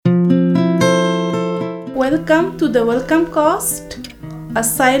Welcome to the Welcomecast,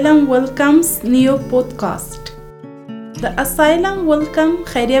 Asylum Welcome's new podcast. The Asylum Welcome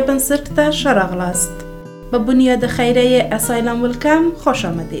خیریه بنسرته شرغل است. به بنیاد خیریه Asylum Welcome خوش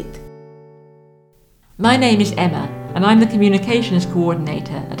آمدید. My name is Emma and I'm the Communications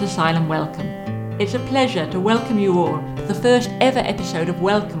Coordinator at Asylum Welcome. It's a pleasure to welcome you all to the first ever episode of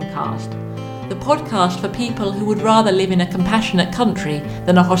Welcomecast, the podcast for people who would rather live in a compassionate country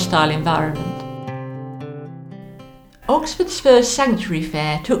than a hostile environment. Oxford's first Sanctuary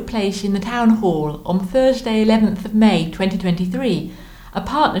Fair took place in the Town Hall on Thursday 11th of May 2023, a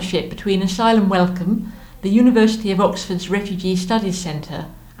partnership between Asylum Welcome, the University of Oxford's Refugee Studies Centre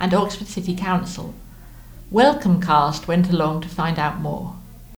and Oxford City Council. Welcomecast went along to find out more.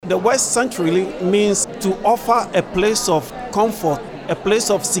 The word sanctuary means to offer a place of comfort, a place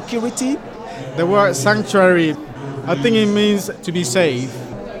of security. The word sanctuary, I think it means to be safe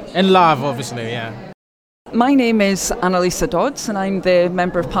and love, obviously, yeah. My name is Annalisa Dodds and I'm the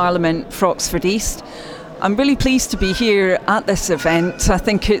Member of Parliament for Oxford East. I'm really pleased to be here at this event. I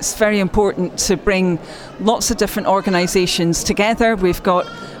think it's very important to bring lots of different organisations together. We've got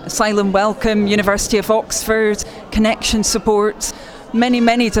Asylum Welcome, University of Oxford, Connection Support,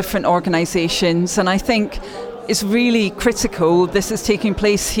 many different organisations, and I think it's really critical this is taking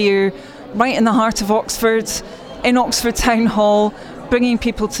place here right in the heart of Oxford, in Oxford Town Hall, bringing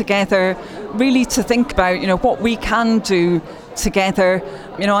people together really to think about, what we can do together.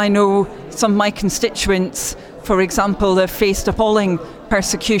 I know some of my constituents, for example, have faced appalling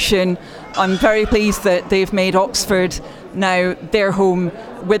persecution. I'm very pleased that they've made Oxford now their home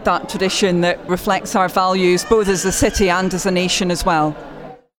with that tradition that reflects our values both as a city and as a nation as well.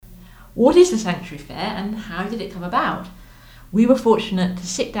 What is the Sanctuary Fair and how did it come about? We were fortunate to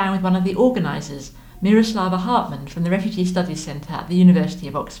sit down with one of the organisers, Miroslava Hartman from the Refugee Studies Centre at the University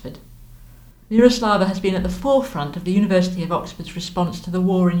of Oxford. Miroslava has been at the forefront of the University of Oxford's response to the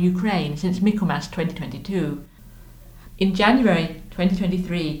war in Ukraine since Michaelmas 2022. In January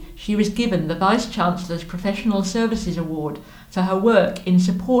 2023, she was given the Vice-Chancellor's Professional Services Award for her work in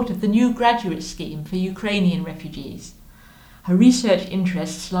support of the new graduate scheme for Ukrainian refugees. Her research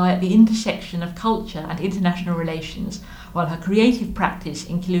interests lie at the intersection of culture and international relations, while her creative practice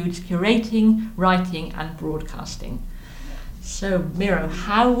includes curating, writing and broadcasting. So, Miro,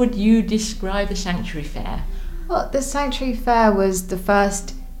 how would you describe the Sanctuary Fair? Well, the Sanctuary Fair was the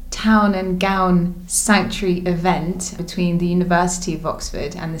first town and gown sanctuary event between the University of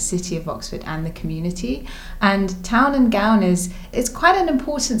Oxford and the City of Oxford and the community. And town and gown is quite an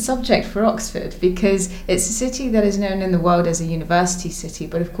important subject for Oxford because it's a city that is known in the world as a university city,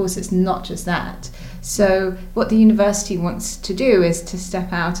 but of course it's not just that. So what the university wants to do is to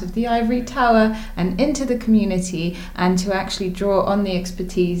step out of the ivory tower and into the community and to actually draw on the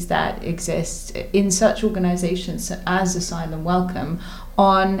expertise that exists in such organisations as Asylum Welcome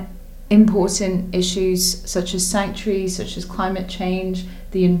on important issues such as sanctuaries, such as climate change,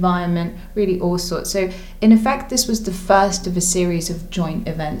 the environment, really all sorts. So in effect, this was the first of a series of joint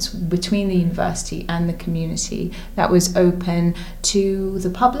events between the university and the community that was open to the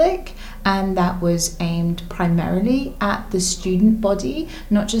public and that was aimed primarily at the student body,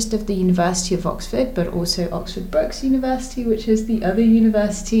 not just of the University of Oxford, but also Oxford Brookes University, which is the other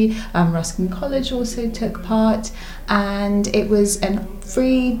university. Ruskin College also took part, and it was a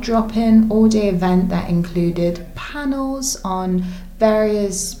free drop-in all-day event that included panels on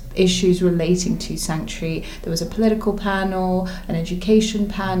various issues relating to sanctuary. There was a political panel, an education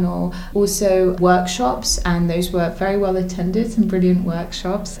panel, also workshops, and those were very well attended, some brilliant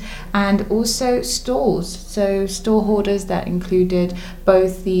workshops, and also stalls. So stall holders that included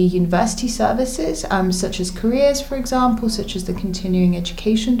both the university services, such as careers, for example, such as the continuing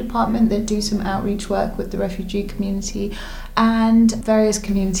education department that do some outreach work with the refugee community, and various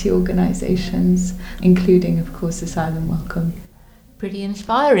community organisations, including, of course, Asylum Welcome. Pretty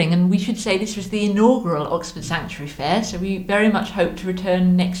inspiring, and we should say this was the inaugural Oxford Sanctuary Fair, so we very much hope to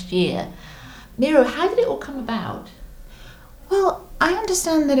return next year. Miro, how did it all come about? Well, I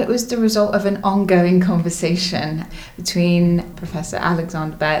understand that it was the result of an ongoing conversation between Professor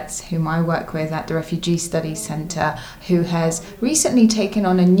Alexander Betts, whom I work with at the Refugee Studies Centre, who has recently taken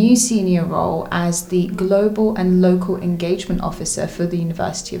on a new senior role as the Global and Local Engagement Officer for the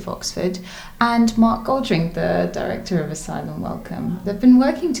University of Oxford, and Mark Goldring, the Director of Asylum Welcome. They've been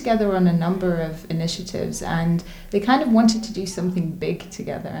working together on a number of initiatives and they kind of wanted to do something big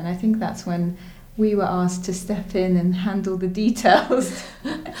together, and I think that's when we were asked to step in and handle the details.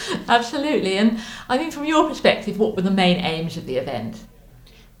 Absolutely. And I mean, from your perspective, what were the main aims of the event?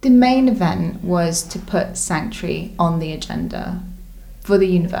 The main event was to put sanctuary on the agenda. for the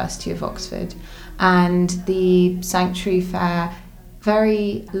University of Oxford. And the Sanctuary Fair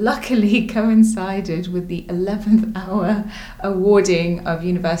very luckily coincided with the 11th hour awarding of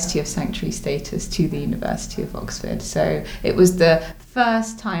University of Sanctuary status to the University of Oxford. So it was the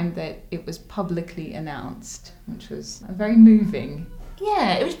first time that it was publicly announced, which was very moving.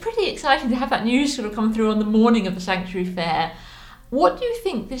 Yeah, it was pretty exciting to have that news sort of come through on the morning of the Sanctuary Fair. What do you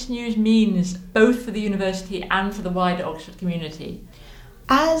think this news means both for the university and for the wider Oxford community?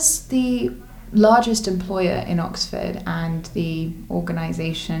 As the largest employer in Oxford and the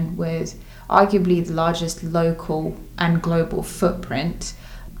organisation with arguably the largest local and global footprint,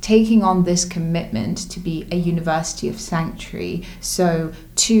 taking on this commitment to be a University of Sanctuary, so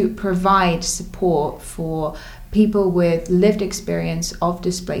to provide support for people with lived experience of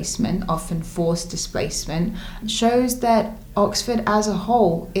displacement, often forced displacement, shows that Oxford as a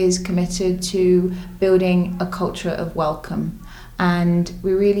whole is committed to building a culture of welcome. And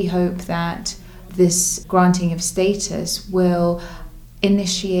we really hope that this granting of status will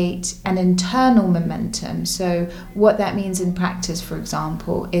initiate an internal momentum. So what that means in practice, for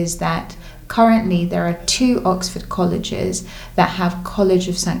example, is that currently there are 2 Oxford colleges that have College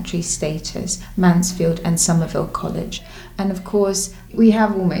of Sanctuary status, Mansfield and Somerville College. And of course, we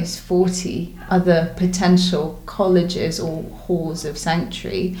have almost 40 other potential colleges or halls of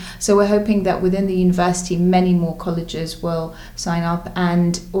sanctuary. So we're hoping that within the university, many more colleges will sign up,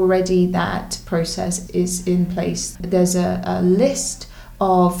 and already that process is in place. There's a list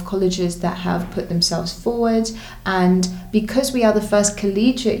of colleges that have put themselves forward, and because we are the first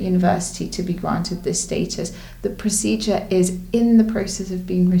collegiate university to be granted this status, the procedure is in the process of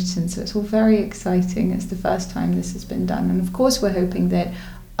being written, so it's all very exciting. It's the first time this has been done, and of course we're hoping that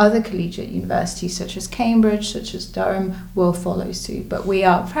other collegiate universities such as Cambridge, such as Durham will follow suit, but we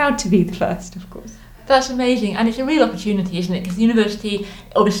are proud to be the first, of course. That's amazing, and it's a real opportunity, isn't it? Because the university,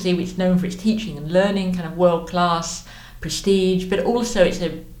 obviously, it's known for its teaching and learning, kind of world-class prestige, but also it's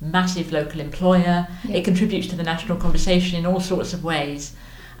a massive local employer. Yeah. It contributes to the national conversation in all sorts of ways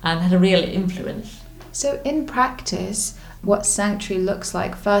and has a real influence. So in practice, what Sanctuary looks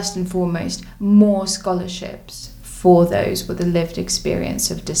like, first and foremost, more scholarships for those with a lived experience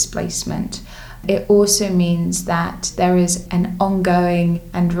of displacement. It also means that there is an ongoing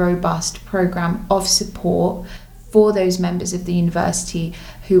and robust programme of support for those members of the university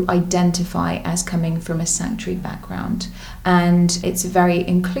who identify as coming from a sanctuary background. And it's a very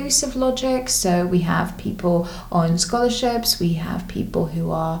inclusive logic, so we have people on scholarships, we have people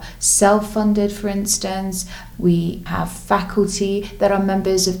who are self-funded, for instance, we have faculty that are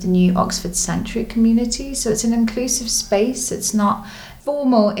members of the new Oxford Sanctuary community, so it's an inclusive space. It's not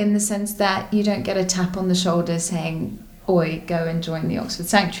formal in the sense that you don't get a tap on the shoulder saying, "Oi, go and join the Oxford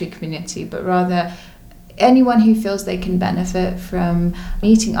Sanctuary community," but rather anyone who feels they can benefit from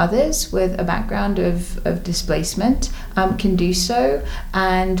meeting others with a background of displacement can do so.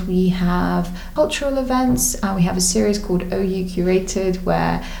 And we have cultural events. We have a series called OU Curated,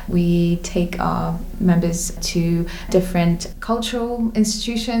 where we take our members to different cultural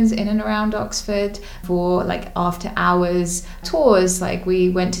institutions in and around Oxford for like after hours tours. Like we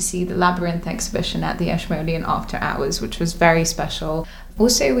went to see the Labyrinth exhibition at the Ashmolean after hours, which was very special.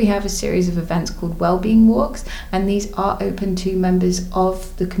 Also, we have a series of events called Wellbeing Walks, and these are open to members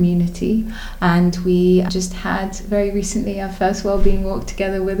of the community. And we just had very recently our first Wellbeing Walk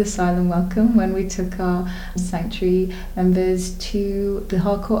together with Asylum Welcome, when we took our sanctuary members to the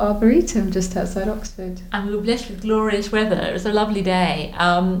Harcourt Arboretum just outside Oxford. And we were blessed with glorious weather. It was a lovely day.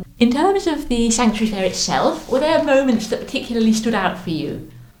 In terms of the sanctuary fair itself, were there moments that particularly stood out for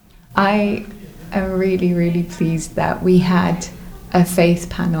you? I am really, really pleased that we had a faith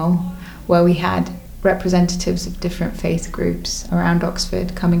panel where we had representatives of different faith groups around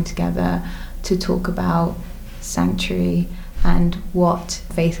Oxford coming together to talk about sanctuary and what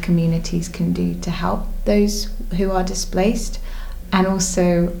faith communities can do to help those who are displaced, and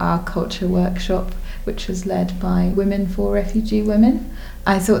also our culture workshop, which was led by Women for Refugee Women.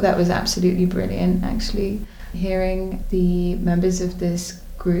 I thought that was absolutely brilliant, actually, hearing the members of this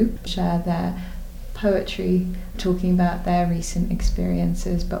group share their poetry, talking about their recent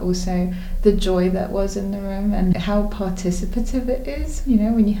experiences, but also the joy that was in the room and how participative it is, you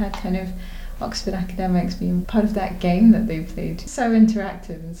know, when you had kind of Oxford academics being part of that game that they played. So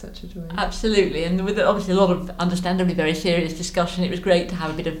interactive and such a joy. Absolutely, and with obviously a lot of understandably very serious discussion, it was great to have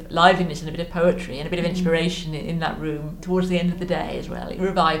a bit of liveliness and a bit of poetry and a bit of inspiration in that room towards the end of the day as well. It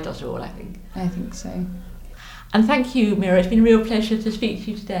revived us all, I think. I think so. And thank you, Mira. It's been a real pleasure to speak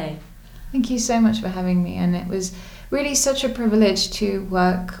to you today. Thank you so much for having me, and it was really such a privilege to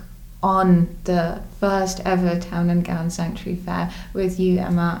work on the first ever Town and Gown Sanctuary Fair with you,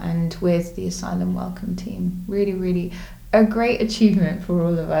 Emma, and with the Asylum Welcome team. Really, really a great achievement for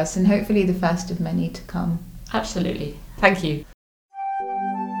all of us, and hopefully the first of many to come. Absolutely. Thank you.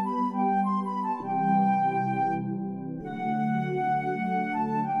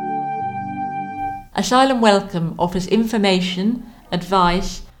 Asylum Welcome offers information,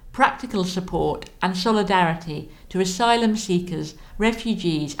 advice, practical support and solidarity to asylum seekers,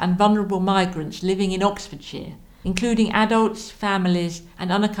 refugees and vulnerable migrants living in Oxfordshire, including adults, families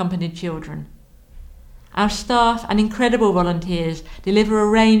and unaccompanied children. Our staff and incredible volunteers deliver a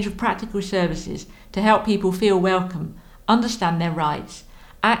range of practical services to help people feel welcome, understand their rights,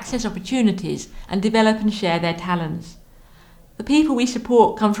 access opportunities and develop and share their talents. The people we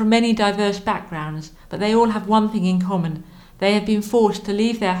support come from many diverse backgrounds, but they all have one thing in common. They have been forced to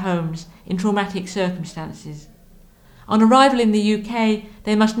leave their homes in traumatic circumstances. On arrival in the UK,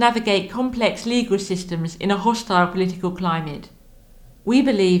 they must navigate complex legal systems in a hostile political climate. We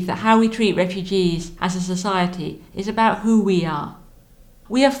believe that how we treat refugees as a society is about who we are.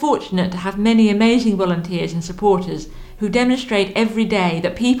 We are fortunate to have many amazing volunteers and supporters who demonstrate every day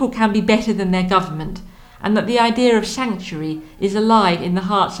that people can be better than their government, and that the idea of sanctuary is alive in the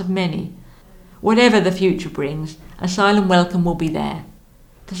hearts of many. Whatever the future brings, Asylum Welcome will be there.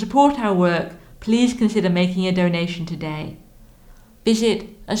 To support our work, please consider making a donation today. Visit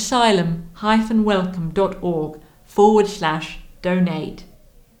asylum-welcome.org/donate.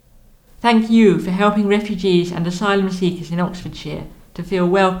 Thank you for helping refugees and asylum seekers in Oxfordshire to feel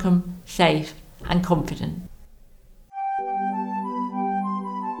welcome, safe and confident.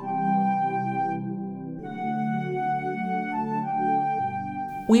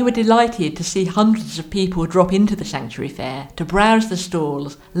 We were delighted to see hundreds of people drop into the Sanctuary Fair to browse the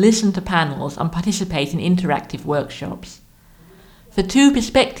stalls, listen to panels and participate in interactive workshops. For two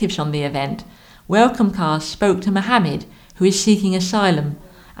perspectives on the event, Welcomecast spoke to Mohammed, who is seeking asylum,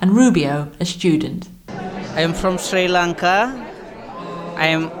 and Rubio, a student. I am from Sri Lanka. I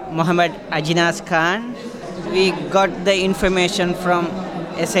am Mohammed Ajinaz Khan. We got the information from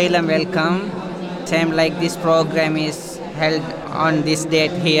Asylum Welcome. Same like this program is held on this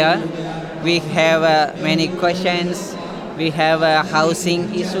date here. We have many questions. We have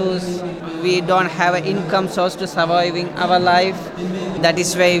housing issues. We don't have an income source to surviving our life. That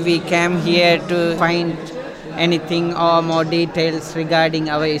is why we came here to find anything or more details regarding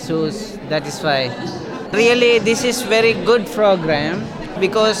our issues. That is why. Really, this is very good program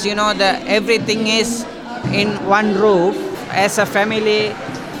because everything is in one roof as a family.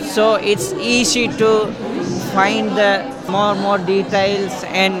 So it's easy to find the more details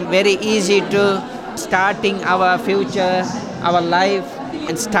and very easy to starting our future, our life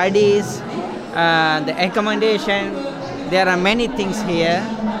and studies, the accommodation. There are many things here.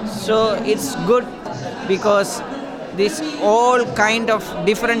 So it's good because this all kind of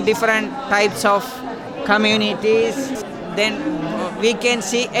different types of communities, then we can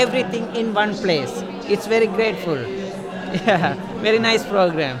see everything in one place. It's very grateful. Yeah, very nice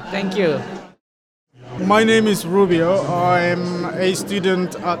program. Thank you. My name is Rubio. I'm a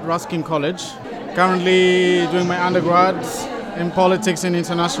student at Ruskin College. Currently doing my undergrad in politics and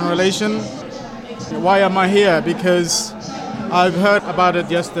international relations. Why am I here? Because I've heard about it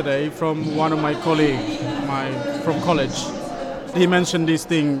yesterday from one of my colleagues from college. He mentioned this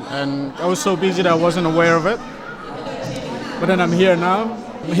thing and I was so busy that I wasn't aware of it. But then I'm here now.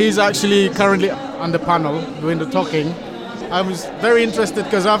 He's actually currently on the panel doing the talking. I was very interested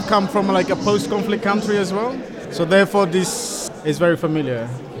because I've come from like a post-conflict country as well. So therefore this is very familiar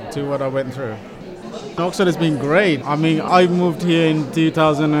to what I went through. Oxford has been great. I mean, I moved here in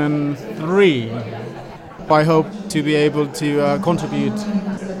 2003. I hope to be able to contribute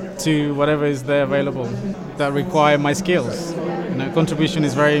to whatever is there available that require my skills. Contribution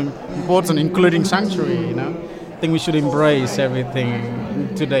is very important, including sanctuary. I think we should embrace everything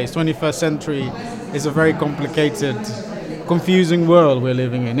in today's 21st century. Is a very complicated, confusing world we're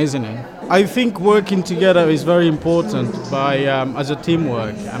living in, isn't it? I think working together is very important as a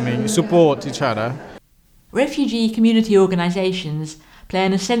teamwork. Support each other. Refugee community organisations play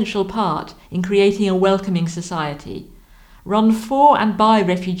an essential part in creating a welcoming society. Run for and by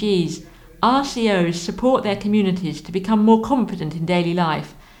refugees, RCOs support their communities to become more confident in daily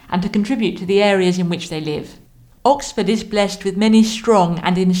life and to contribute to the areas in which they live. Oxford is blessed with many strong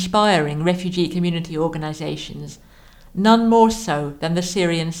and inspiring refugee community organisations, none more so than the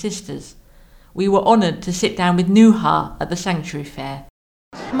Syrian Sisters. We were honoured to sit down with Nuha at the Sanctuary Fair.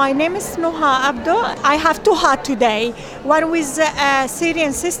 My name is Nuha Abdo. I have two hats today, one with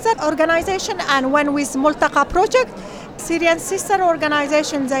Syrian Sister Organization and one with Multaqa Project. Syrian sister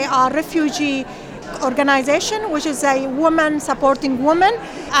organization, they are refugee organization, which is a woman supporting women,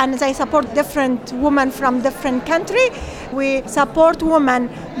 and they support different women from different country. We support women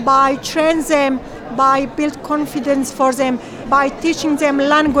by train them, by build confidence for them, by teaching them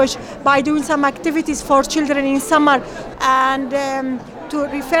language, by doing some activities for children in summer, and to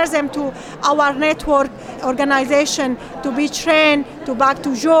refer them to our network organization to be trained to back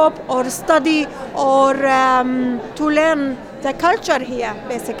to job or study or to learn the culture here,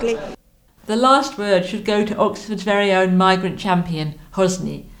 basically. The last word should go to Oxford's very own migrant champion,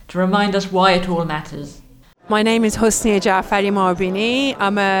 Hosni, to remind us why it all matters. My name is Hosni Jafari Marbini.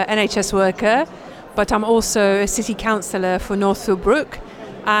 I'm an NHS worker, but I'm also a city councillor for Northfield Brook,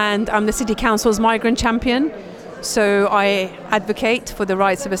 and I'm the City Council's migrant champion. So I advocate for the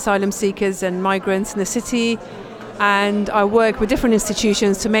rights of asylum seekers and migrants in the city, and I work with different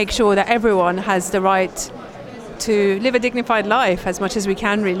institutions to make sure that everyone has the right to live a dignified life as much as we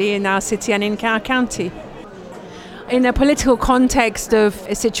can, really, in our city and in our county. In a political context of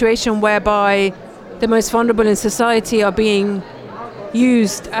a situation whereby the most vulnerable in society are being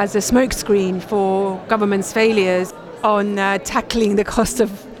used as a smokescreen for government's failures on tackling the cost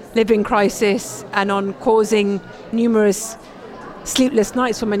of living crisis and on causing numerous sleepless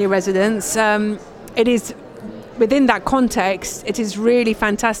nights for many residents, it is within that context, it is really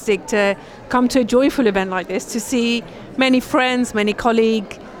fantastic to come to a joyful event like this, to see many friends, many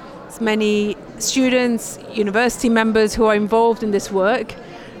colleagues, many students, university members who are involved in this work.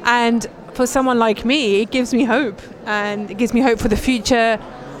 And for someone like me, it gives me hope. And it gives me hope for the future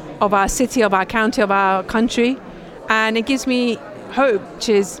of our city, of our county, of our country. And it gives me hope, which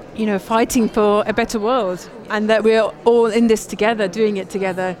is, fighting for a better world. And that we're all in this together, doing it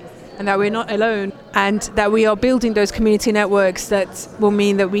together. And that we're not alone, and that we are building those community networks that will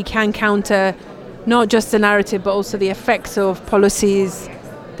mean that we can counter not just the narrative but also the effects of policies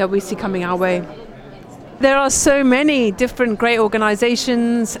that we see coming our way. There are so many different great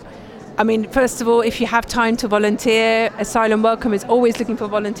organisations. I mean, first of all, if you have time to volunteer, Asylum Welcome is always looking for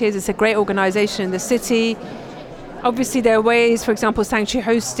volunteers. It's a great organisation in the city. Obviously there are ways, for example, sanctuary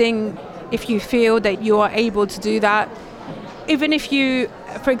hosting, if you feel that you are able to do that. Even if you,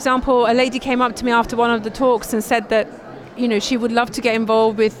 for example, a lady came up to me after one of the talks and said that, she would love to get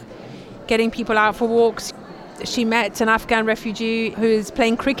involved with getting people out for walks. She met an Afghan refugee who is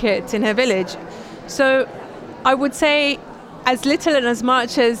playing cricket in her village. So I would say as little and as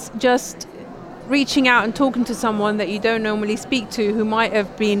much as just reaching out and talking to someone that you don't normally speak to who might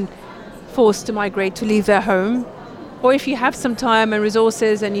have been forced to migrate, to leave their home. Or if you have some time and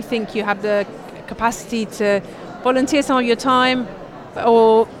resources and you think you have the capacity to volunteer some of your time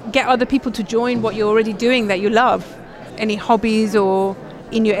or get other people to join what you're already doing that you love. Any hobbies or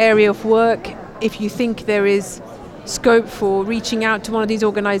in your area of work, if you think there is scope for reaching out to one of these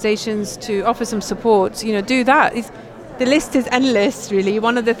organisations to offer some support, do that. The list is endless, really.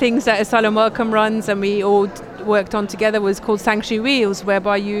 One of the things that Asylum Welcome runs and we all worked on together was called Sanctuary Wheels,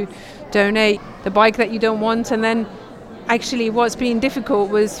 whereby you donate the bike that you don't want, and then actually what's been difficult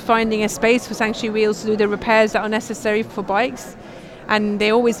was finding a space for Sanctuary Wheels to do the repairs that are necessary for bikes, and they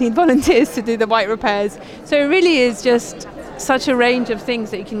always need volunteers to do the bike repairs. So it really is just such a range of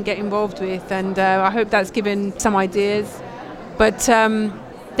things that you can get involved with, and I hope that's given some ideas. But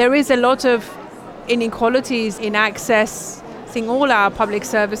there is a lot of inequalities in accessing all our public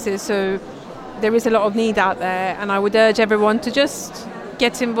services, so there is a lot of need out there, and I would urge everyone to just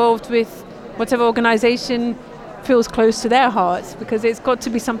get involved with whatever organisation feels close to their hearts, because it's got to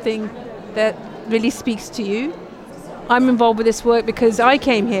be something that really speaks to you. I'm involved with this work because I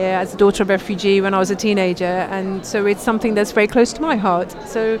came here as a daughter of a refugee when I was a teenager, and so it's something that's very close to my heart.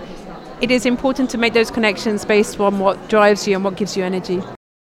 So it is important to make those connections based on what drives you and what gives you energy.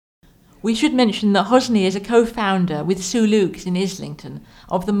 We should mention that Hosni is a co-founder with Sue Lukes in Islington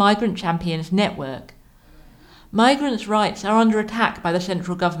of the Migrant Champions Network. Migrants' rights are under attack by the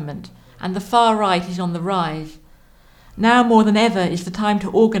central government, and the far right is on the rise. Now more than ever is the time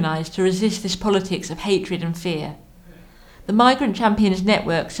to organise to resist this politics of hatred and fear. The Migrant Champions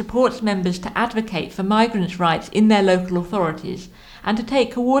Network supports members to advocate for migrants' rights in their local authorities and to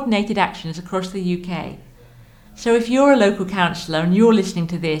take coordinated actions across the UK. So if you're a local councillor and you're listening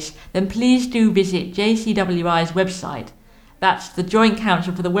to this, then please do visit JCWI's website, that's the Joint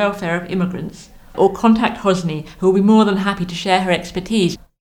Council for the Welfare of Immigrants, or contact Hosni, who will be more than happy to share her expertise.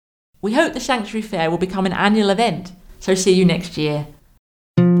 We hope the Sanctuary Fair will become an annual event, so see you next year.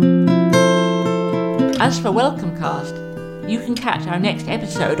 As for Welcomecast, you can catch our next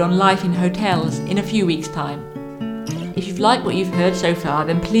episode on life in hotels in a few weeks' time. If you've liked what you've heard so far,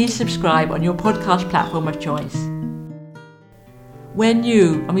 then please subscribe on your podcast platform of choice. We're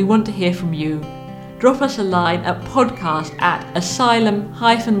new and we want to hear from you. Drop us a line at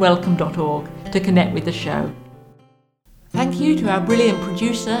podcast@asylum-welcome.org to connect with the show. Thank you to our brilliant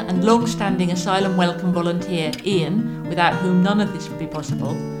producer and long-standing Asylum Welcome volunteer, Ian, without whom none of this would be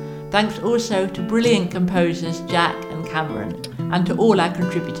possible. Thanks also to brilliant composers Jack and Cameron, and to all our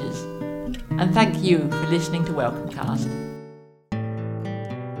contributors. And thank you for listening to Welcomecast.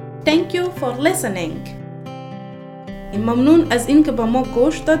 Thank you for listening. ممنون از اینکه با ما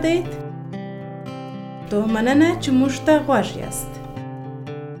گوش دادید. تو مننه چه مشتاق است.